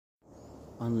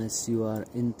Unless you are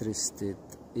interested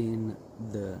in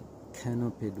the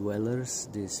canopy dwellers,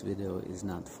 this video is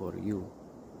not for you.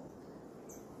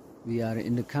 We are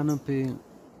in the canopy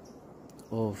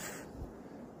of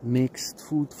mixed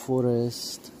food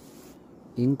forest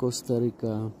in Costa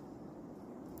Rica.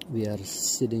 We are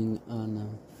sitting on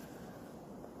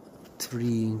a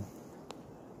tree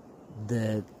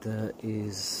that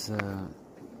is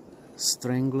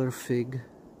strangler fig.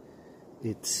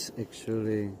 It's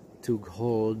actually took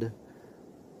hold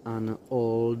on an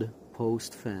old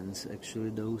post fence. Actually,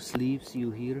 those leaves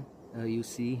you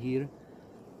see here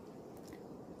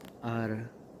are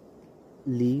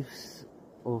leaves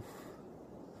of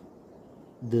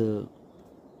the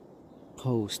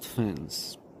post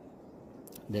fence.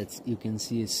 That you can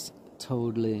see is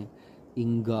totally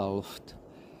engulfed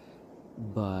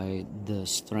by the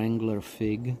strangler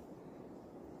fig,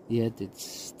 yet it's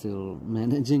still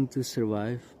managing to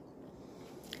survive.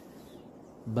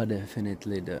 But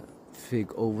definitely the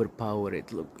fig overpowered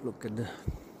it. Look at the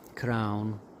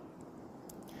crown.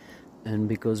 And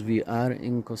because we are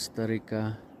in Costa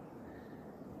Rica,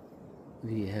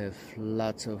 we have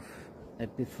lots of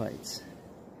epiphytes.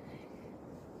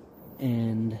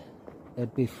 And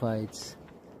epiphytes,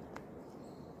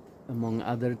 among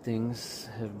other things,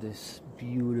 have this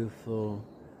beautiful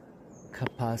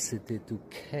capacity to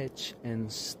catch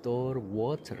and store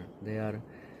water. They are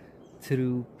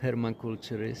true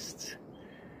permaculturists.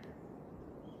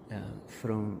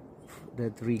 From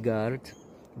that regard,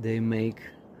 they make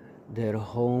their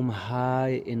home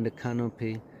high in the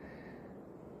canopy,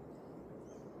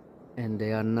 and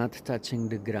they are not touching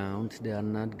the ground. They are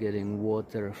not getting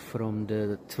water from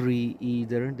the tree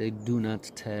either. They do not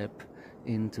tap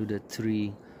into the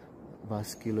tree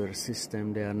vascular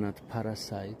system. They are not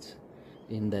parasites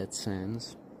in that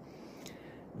sense,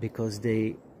 because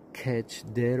they catch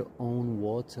their own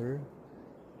water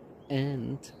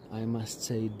and, I must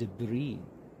say, debris.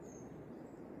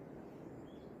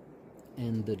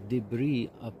 And the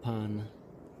debris, upon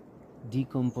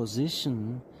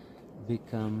decomposition,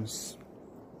 becomes,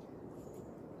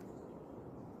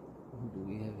 what do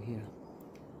we have here?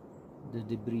 The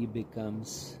debris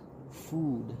becomes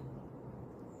food,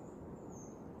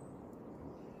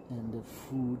 and the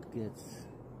food gets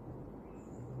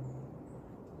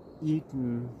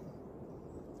eaten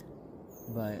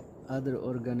by other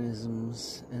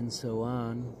organisms, and so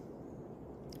on.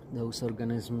 Those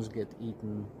organisms get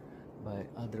eaten by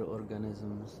other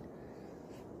organisms.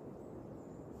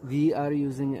 We are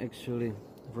using, actually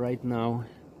right now,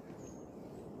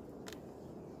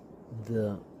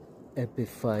 the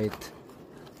epiphyte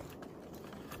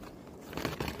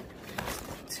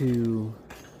to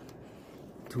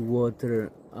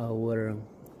water our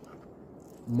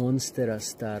monstera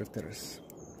starters.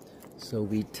 So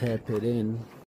we tap it in